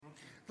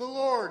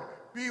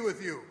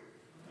with you.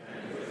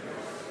 And with your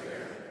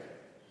spirit.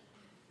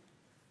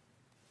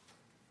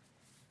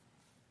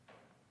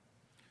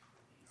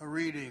 A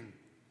reading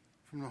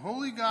from the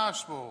Holy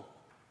Gospel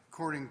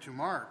according to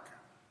Mark.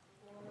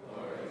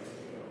 Glory to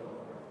you,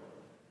 Lord.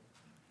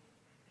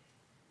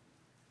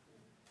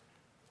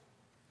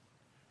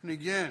 And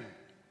again,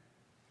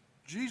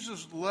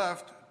 Jesus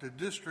left the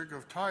district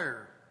of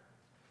Tyre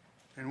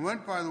and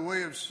went by the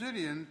way of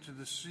Sidon to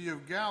the Sea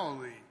of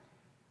Galilee,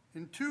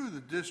 into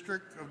the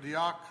district of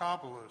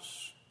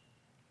Decapolis.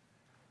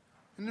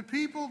 And the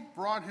people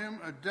brought him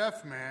a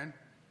deaf man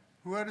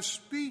who had a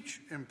speech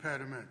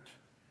impediment,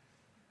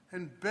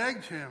 and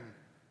begged him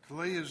to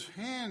lay his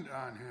hand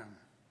on him.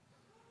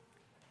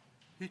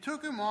 He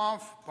took him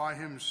off by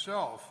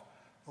himself,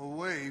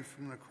 away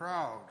from the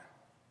crowd.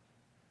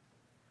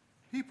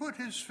 He put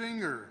his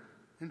finger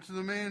into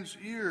the man's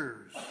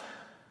ears,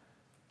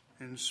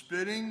 and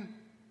spitting,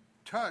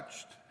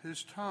 touched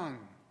his tongue.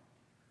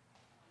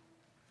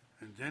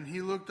 And then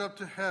he looked up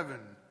to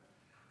heaven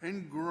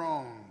and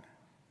groaned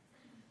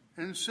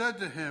and said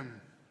to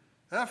him,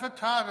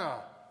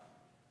 Ephphatha,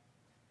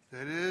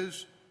 that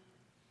is,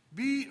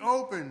 be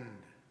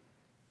opened.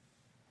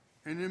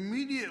 And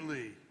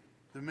immediately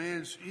the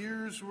man's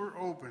ears were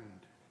opened.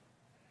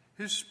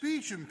 His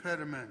speech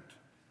impediment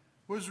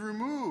was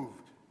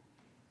removed,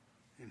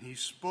 and he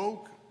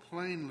spoke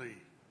plainly.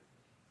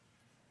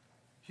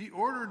 He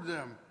ordered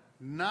them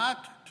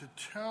not to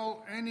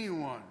tell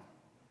anyone.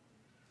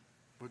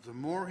 But the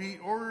more he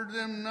ordered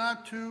them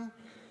not to,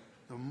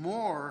 the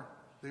more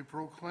they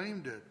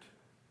proclaimed it.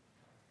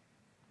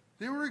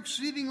 They were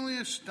exceedingly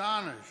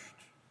astonished,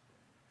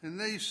 and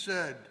they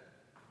said,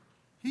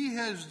 He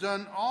has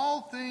done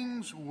all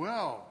things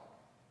well.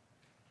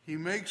 He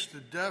makes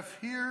the deaf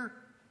hear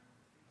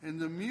and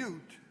the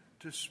mute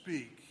to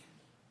speak.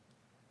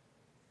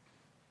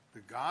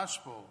 The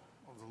Gospel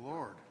of the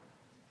Lord.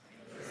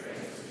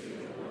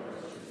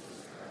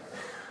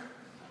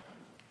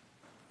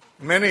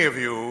 Many of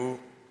you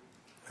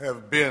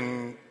have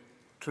been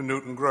to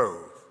Newton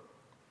Grove,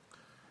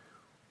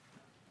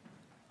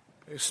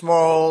 a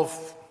small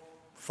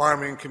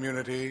farming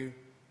community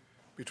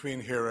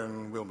between here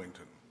and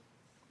Wilmington.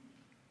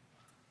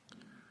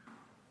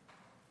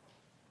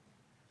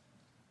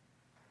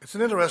 It's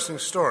an interesting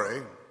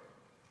story,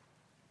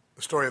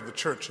 the story of the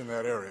church in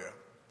that area.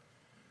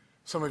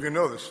 Some of you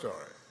know this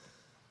story.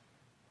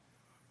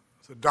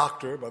 It's a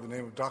doctor by the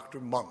name of Dr.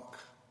 Monk.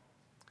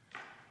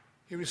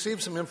 He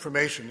received some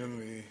information in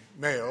the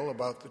mail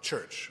about the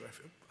church.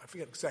 I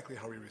forget exactly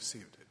how he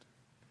received it.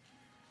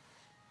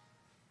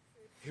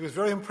 He was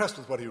very impressed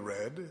with what he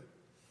read,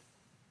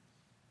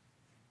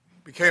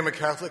 became a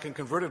Catholic, and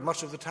converted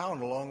much of the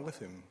town along with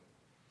him.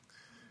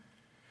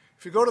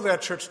 If you go to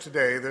that church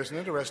today, there's an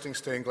interesting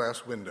stained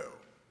glass window.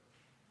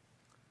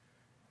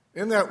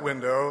 In that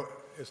window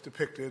is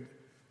depicted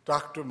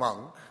Dr.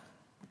 Monk,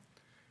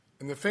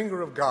 and the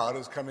finger of God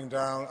is coming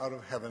down out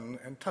of heaven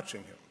and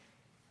touching him.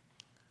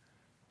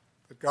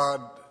 That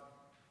God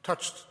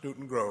touched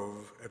Newton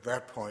Grove at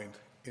that point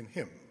in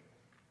him.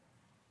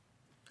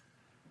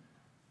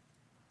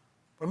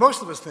 When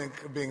most of us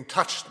think of being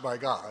touched by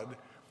God,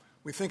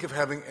 we think of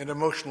having an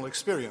emotional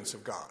experience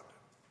of God.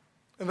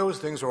 And those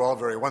things are all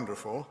very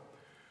wonderful,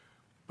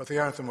 but they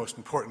aren't the most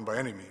important by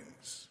any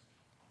means.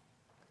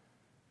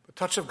 The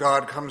touch of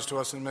God comes to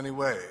us in many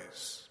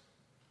ways,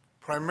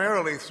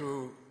 primarily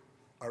through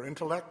our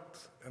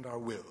intellect and our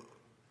will.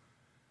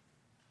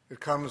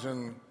 It comes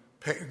in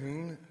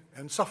pain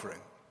and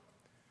suffering.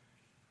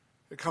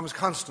 It comes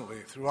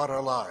constantly throughout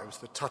our lives,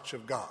 the touch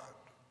of God.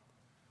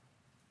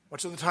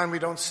 Much of the time we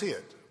don't see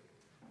it.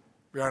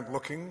 We aren't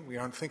looking, we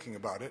aren't thinking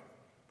about it,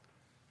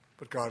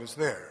 but God is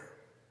there.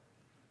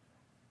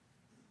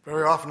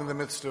 Very often in the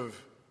midst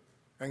of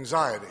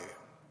anxiety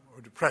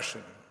or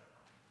depression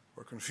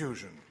or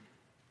confusion,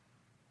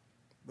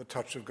 the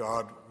touch of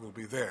God will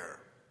be there,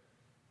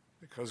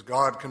 because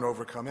God can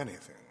overcome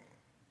anything.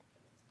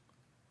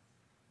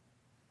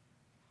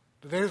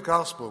 Today's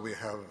gospel, we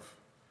have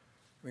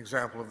an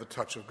example of the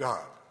touch of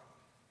God.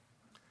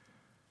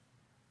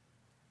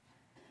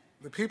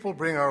 The people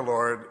bring our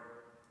Lord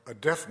a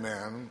deaf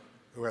man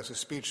who has a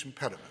speech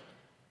impediment.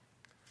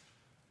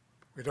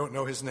 We don't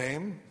know his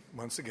name,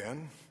 once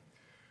again.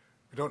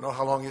 We don't know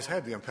how long he's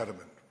had the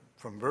impediment,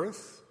 from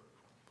birth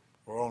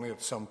or only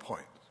at some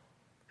point.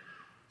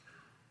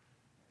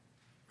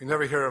 We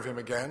never hear of him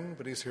again,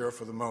 but he's here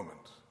for the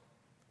moment.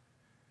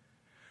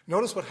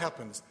 Notice what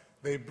happens.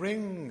 They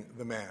bring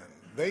the man.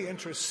 They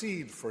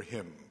intercede for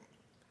him.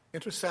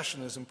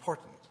 Intercession is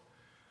important.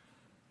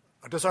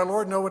 Does our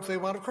Lord know what they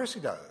want? Of course he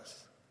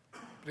does.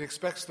 But he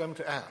expects them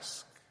to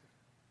ask.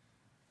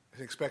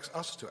 He expects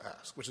us to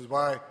ask, which is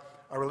why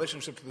our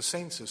relationship to the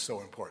saints is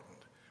so important,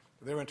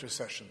 their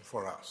intercession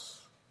for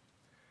us.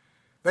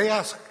 They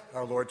ask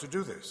our Lord to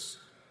do this.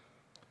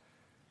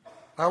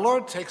 Our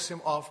Lord takes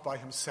him off by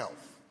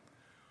himself.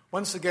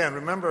 Once again,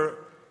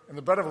 remember, in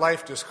the Bread of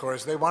Life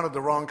discourse, they wanted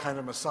the wrong kind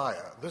of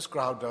Messiah. This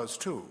crowd does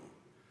too.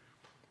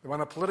 They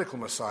want a political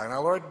Messiah, and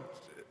our Lord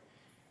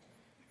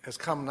has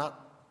come not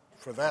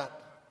for that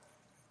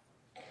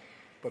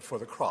but for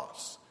the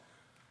cross.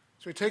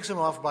 So he takes him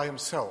off by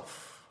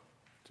himself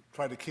to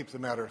try to keep the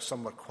matter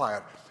somewhat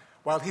quiet,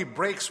 while he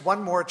breaks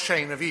one more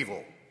chain of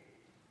evil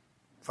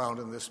found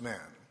in this man,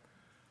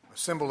 a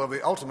symbol of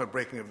the ultimate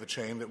breaking of the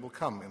chain that will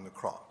come in the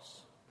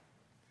cross.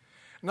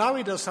 Now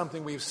he does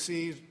something we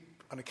see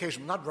on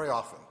occasion, not very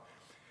often.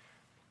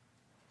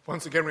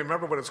 Once again,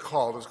 remember what it's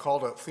called. It's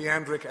called a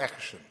theandric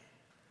action,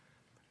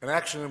 an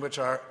action in which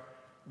our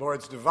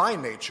Lord's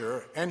divine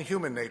nature and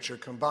human nature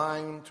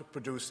combine to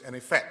produce an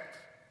effect.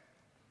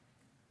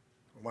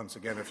 Once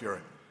again, if you're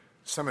a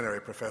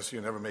seminary professor,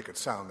 you never make it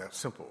sound that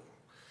simple.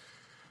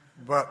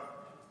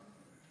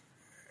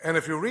 And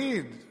if you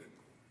read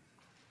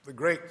the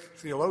great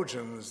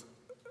theologians,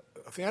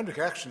 theandric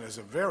action is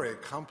a very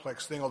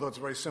complex thing, although it's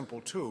very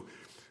simple too.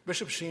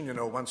 Bishop Sheen,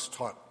 once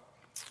taught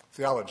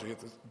theology at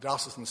the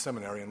Diocesan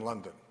Seminary in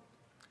London.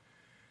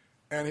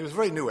 And he was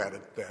very new at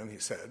it then, he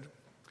said.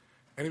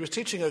 And he was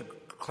teaching a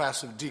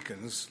class of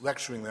deacons,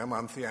 lecturing them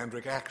on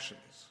theandric actions.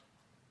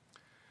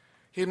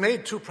 He had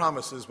made two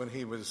promises when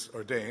he was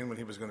ordained, when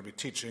he was going to be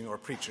teaching or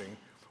preaching.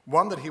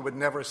 One, that he would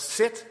never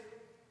sit,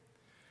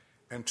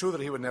 and two,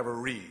 that he would never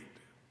read.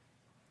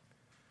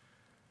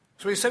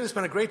 So he said he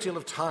spent a great deal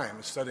of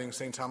time studying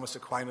St. Thomas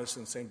Aquinas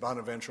and St.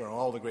 Bonaventure and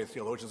all the great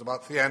theologians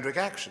about theandric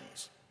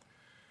actions.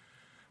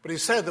 But he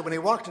said that when he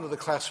walked into the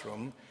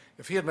classroom,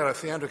 if he had met a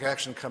theandric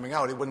action coming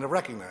out, he wouldn't have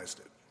recognized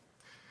it.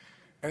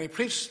 And he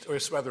preached, or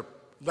rather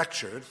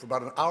lectured, for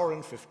about an hour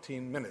and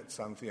 15 minutes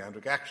on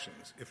theandric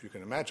actions, if you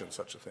can imagine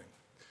such a thing.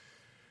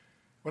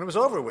 When it was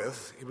over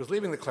with, he was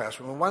leaving the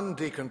classroom, and one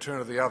deacon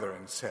turned to the other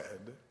and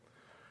said,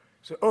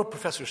 "Oh,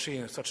 Professor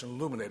Sheen is such an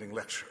illuminating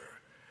lecturer."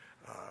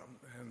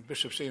 And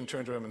Bishop Sheen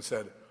turned to him and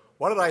said,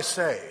 "What did I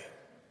say?"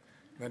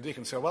 And the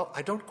deacon said, "Well,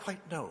 I don't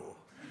quite know."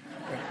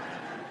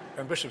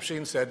 And Bishop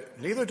Sheen said,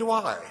 "Neither do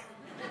I."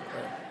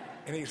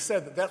 And he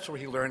said that that's where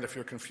he learned if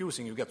you're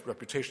confusing, you get the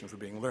reputation for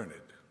being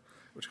learned,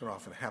 which can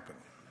often happen.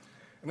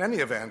 In any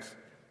event,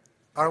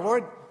 our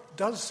Lord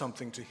does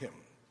something to him.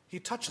 He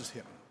touches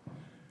him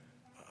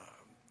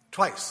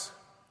twice.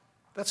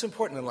 That's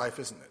important in life,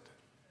 isn't it?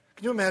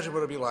 Can you imagine what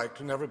it would be like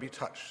to never be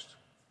touched?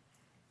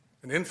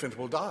 An infant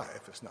will die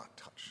if it's not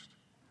touched.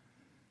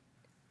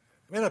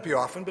 It may not be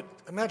often, but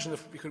imagine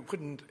if we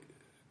couldn't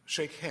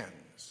shake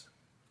hands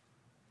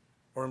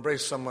or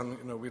embrace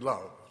someone we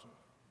love,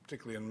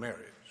 particularly in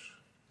marriage.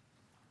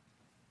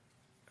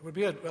 It would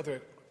be a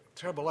rather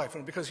terrible life.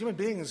 And because human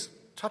beings,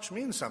 touch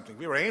means something. If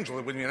we were angels,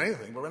 it wouldn't mean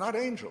anything, but we're not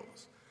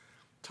angels.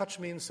 Touch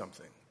means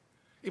something,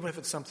 even if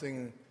it's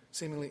something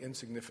seemingly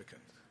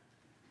insignificant.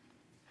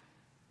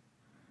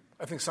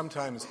 I think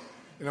sometimes,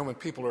 when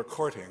people are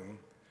courting,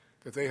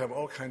 that they have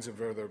all kinds of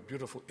rather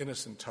beautiful,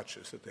 innocent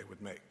touches that they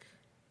would make.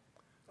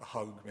 A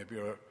hug, maybe,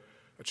 or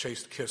a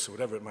chaste kiss, or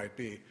whatever it might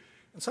be.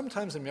 And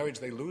sometimes in marriage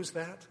they lose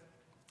that.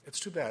 It's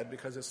too bad,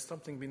 because it's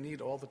something we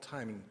need all the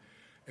time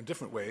in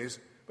different ways,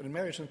 but in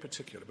marriage in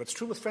particular. But it's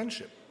true with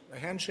friendship. A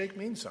handshake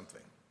means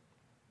something.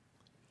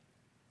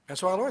 And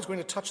so our Lord's going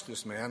to touch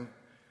this man,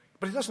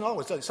 but he doesn't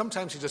always do it.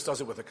 Sometimes he just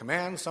does it with a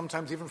command,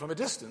 sometimes even from a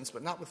distance,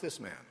 but not with this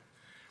man.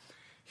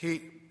 He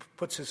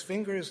puts his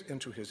fingers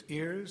into his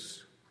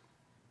ears,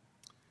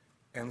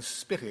 and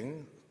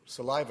spitting,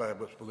 saliva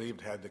was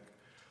believed had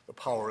the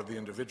power of the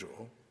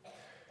individual,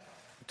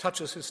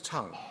 touches his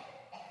tongue.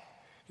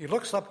 He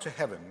looks up to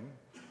heaven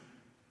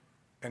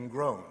and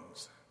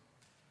groans.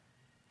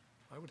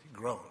 Why would he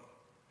groan?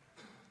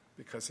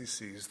 Because he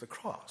sees the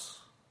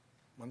cross.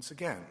 Once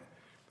again,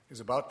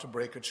 he's about to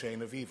break a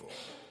chain of evil.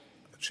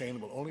 The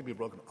chain will only be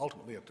broken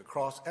ultimately at the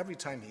cross. Every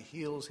time he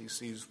heals, he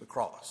sees the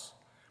cross.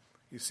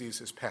 He sees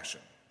his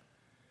passion.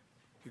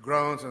 He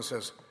groans and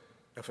says,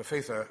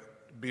 "Ephatha,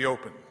 be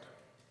opened."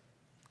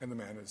 And the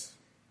man is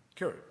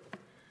cured.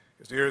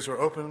 His ears were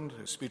opened,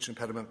 his speech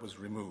impediment was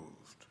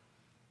removed.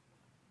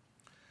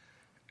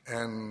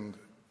 And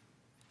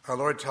our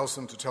Lord tells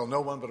him to tell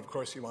no one, but of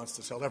course he wants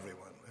to tell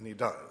everyone, and he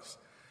does.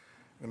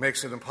 It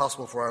makes it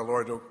impossible for our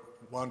Lord to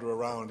wander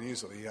around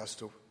easily. He has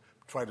to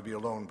try to be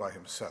alone by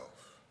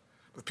himself.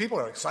 But people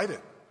are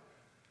excited.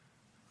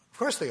 Of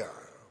course they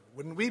are.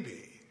 Wouldn't we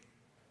be?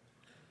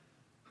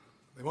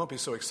 They won't be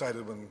so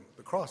excited when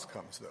the cross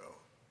comes, though.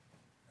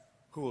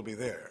 Who will be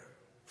there?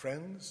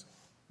 Friends?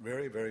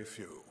 Very, very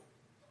few.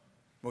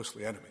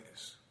 Mostly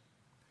enemies.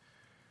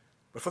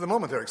 But for the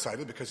moment they're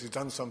excited because he's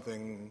done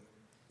something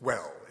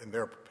well in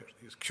their opinion.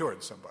 He's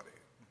cured somebody.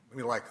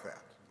 We like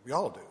that. We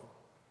all do.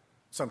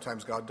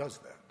 Sometimes God does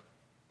that.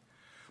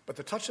 But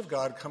the touch of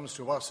God comes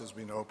to us, as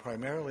we know,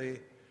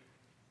 primarily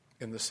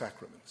in the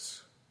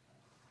sacraments,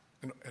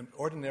 in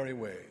ordinary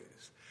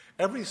ways.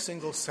 Every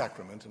single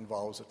sacrament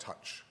involves a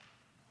touch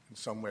in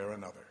some way or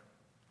another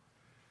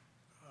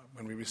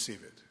when we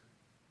receive it,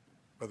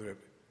 whether it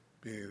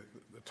be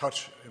the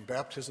touch in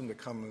baptism that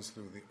comes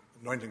through the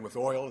anointing with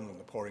oil and then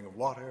the pouring of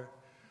water.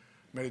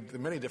 There are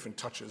many different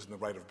touches in the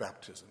rite of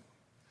baptism.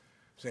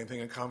 Same thing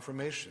in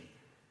confirmation.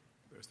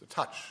 There's the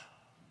touch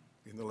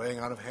in the laying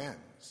on of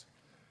hands.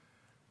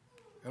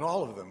 And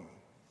all of them,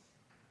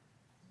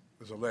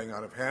 there's a laying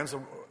on of hands,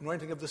 the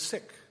anointing of the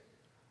sick,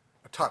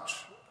 a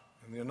touch,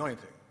 and the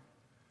anointing.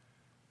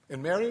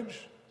 In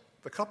marriage,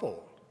 the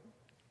couple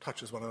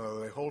touches one another.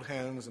 They hold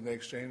hands and they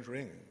exchange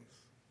rings,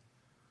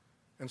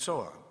 and so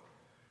on.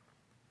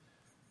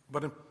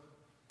 But in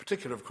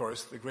particular, of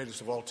course, the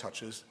greatest of all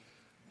touches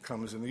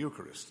comes in the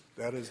Eucharist.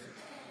 That is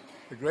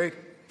the great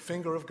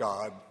finger of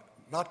God,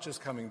 not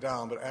just coming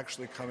down, but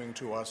actually coming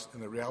to us in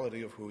the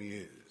reality of who he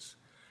is.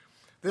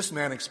 This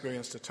man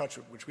experienced a touch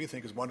which we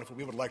think is wonderful.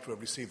 We would like to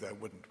have received that,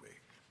 wouldn't we?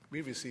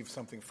 We received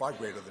something far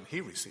greater than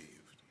he received.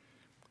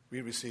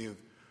 We received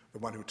the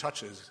one who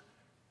touches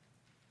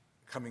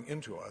coming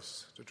into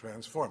us to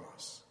transform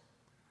us.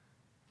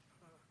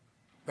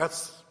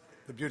 That's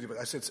the beauty of it.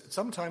 I said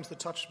sometimes the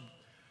touch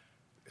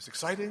is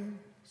exciting,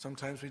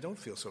 sometimes we don't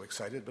feel so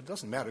excited, but it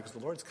doesn't matter because the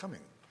Lord's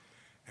coming.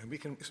 And we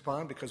can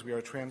respond because we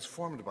are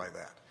transformed by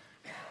that.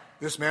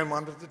 This man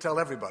wanted to tell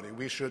everybody.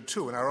 We should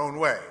too, in our own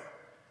way.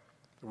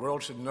 The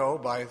world should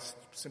know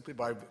simply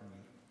by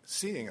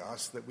seeing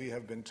us that we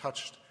have been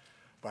touched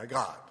by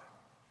God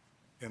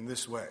in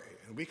this way.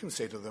 And we can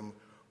say to them,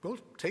 we'll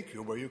take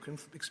you where you can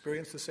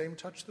experience the same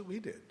touch that we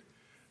did.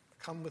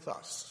 Come with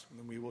us,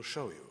 and we will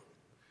show you.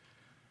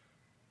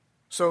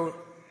 So,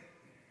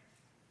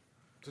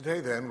 today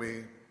then,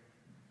 we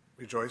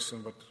rejoice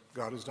in what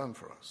God has done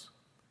for us.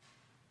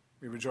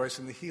 We rejoice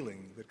in the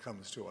healing that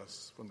comes to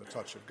us from the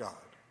touch of God.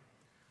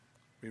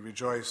 We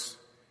rejoice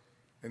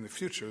in the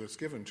future that's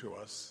given to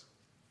us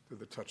through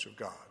the touch of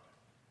God.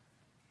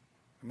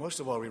 And most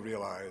of all, we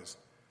realize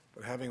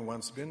that having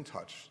once been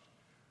touched,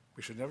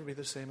 we should never be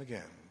the same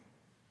again.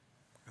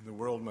 And the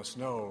world must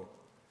know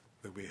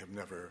that we have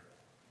never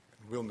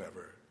and will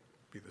never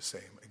be the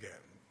same again.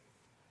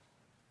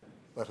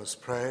 Let us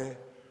pray.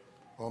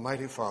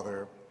 Almighty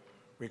Father,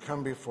 we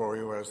come before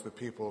you as the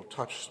people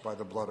touched by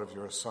the blood of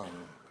your Son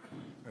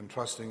and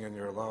trusting in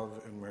your love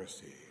and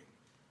mercy.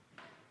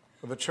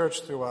 For the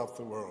church throughout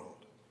the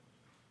world,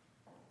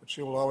 that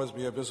she will always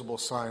be a visible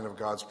sign of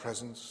God's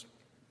presence.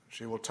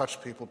 She will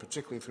touch people,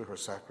 particularly through her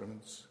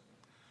sacraments.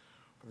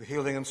 For the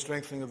healing and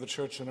strengthening of the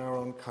church in our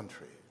own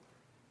country,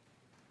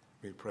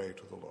 we pray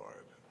to the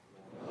Lord.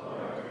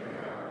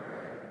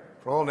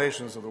 For all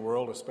nations of the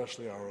world,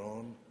 especially our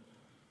own,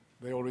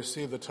 they will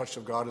receive the touch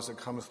of God as it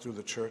comes through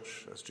the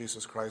church, as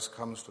Jesus Christ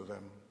comes to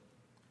them.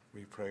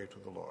 We pray to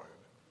the Lord.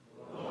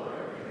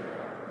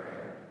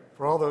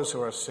 For all those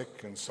who are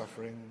sick and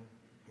suffering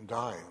and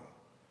dying,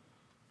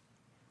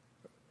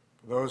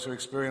 for those who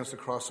experience the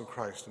cross of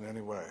Christ in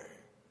any way,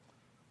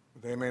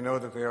 that they may know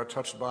that they are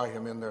touched by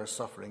him in their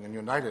suffering and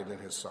united in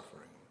his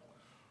suffering.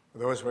 For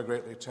those who are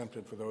greatly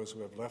tempted, for those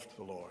who have left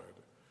the Lord,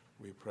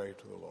 we pray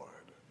to the Lord.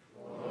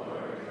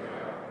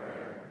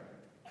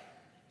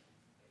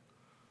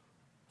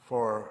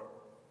 For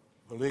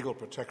the legal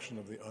protection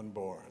of the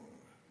unborn,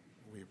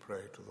 we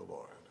pray to the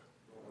Lord.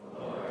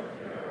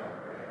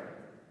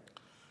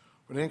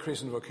 For an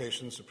increase in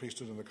vocations to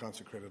priesthood and the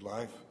consecrated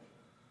life,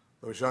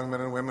 those young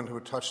men and women who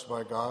are touched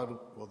by God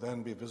will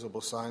then be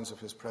visible signs of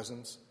his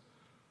presence.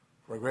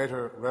 For a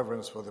greater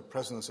reverence for the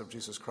presence of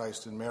Jesus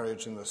Christ in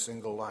marriage in the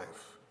single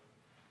life,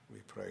 we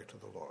pray to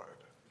the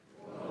Lord.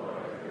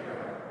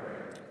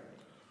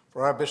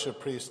 For our bishop,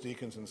 priests,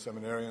 deacons, and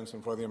seminarians,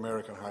 and for the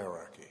American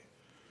hierarchy,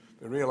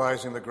 that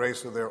realizing the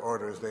grace of their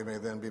orders, they may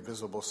then be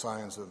visible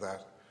signs of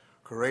that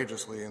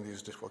courageously in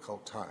these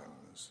difficult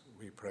times,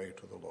 we pray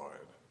to the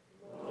Lord.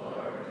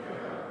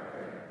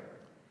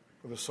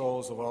 For the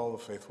souls of all the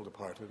faithful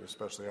departed,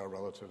 especially our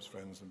relatives,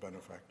 friends, and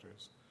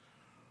benefactors,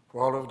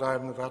 for all who have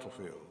died in the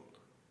battlefield,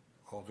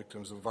 all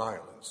victims of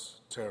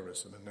violence,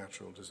 terrorism, and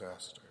natural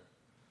disaster.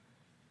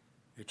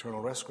 Eternal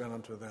rest grant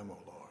unto them, O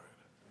Lord.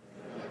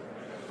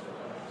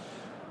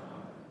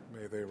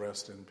 May they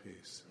rest in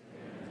peace.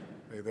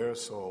 May their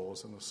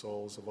souls and the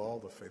souls of all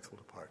the faithful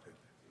departed.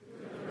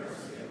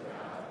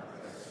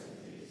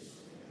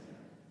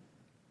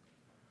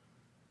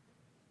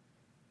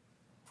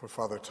 For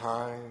Father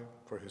Ty,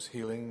 for his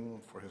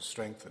healing, for his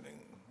strengthening,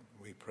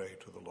 we pray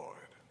to the Lord.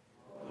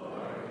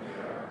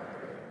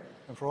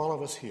 And for all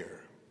of us here,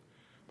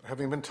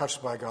 having been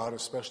touched by God,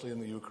 especially in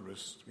the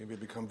Eucharist, we may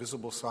become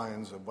visible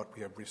signs of what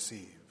we have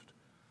received.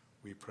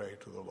 We pray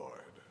to the Lord.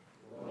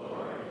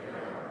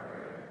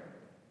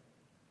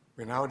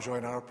 We now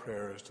join our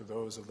prayers to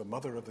those of the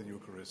Mother of the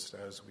Eucharist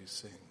as we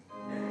sing.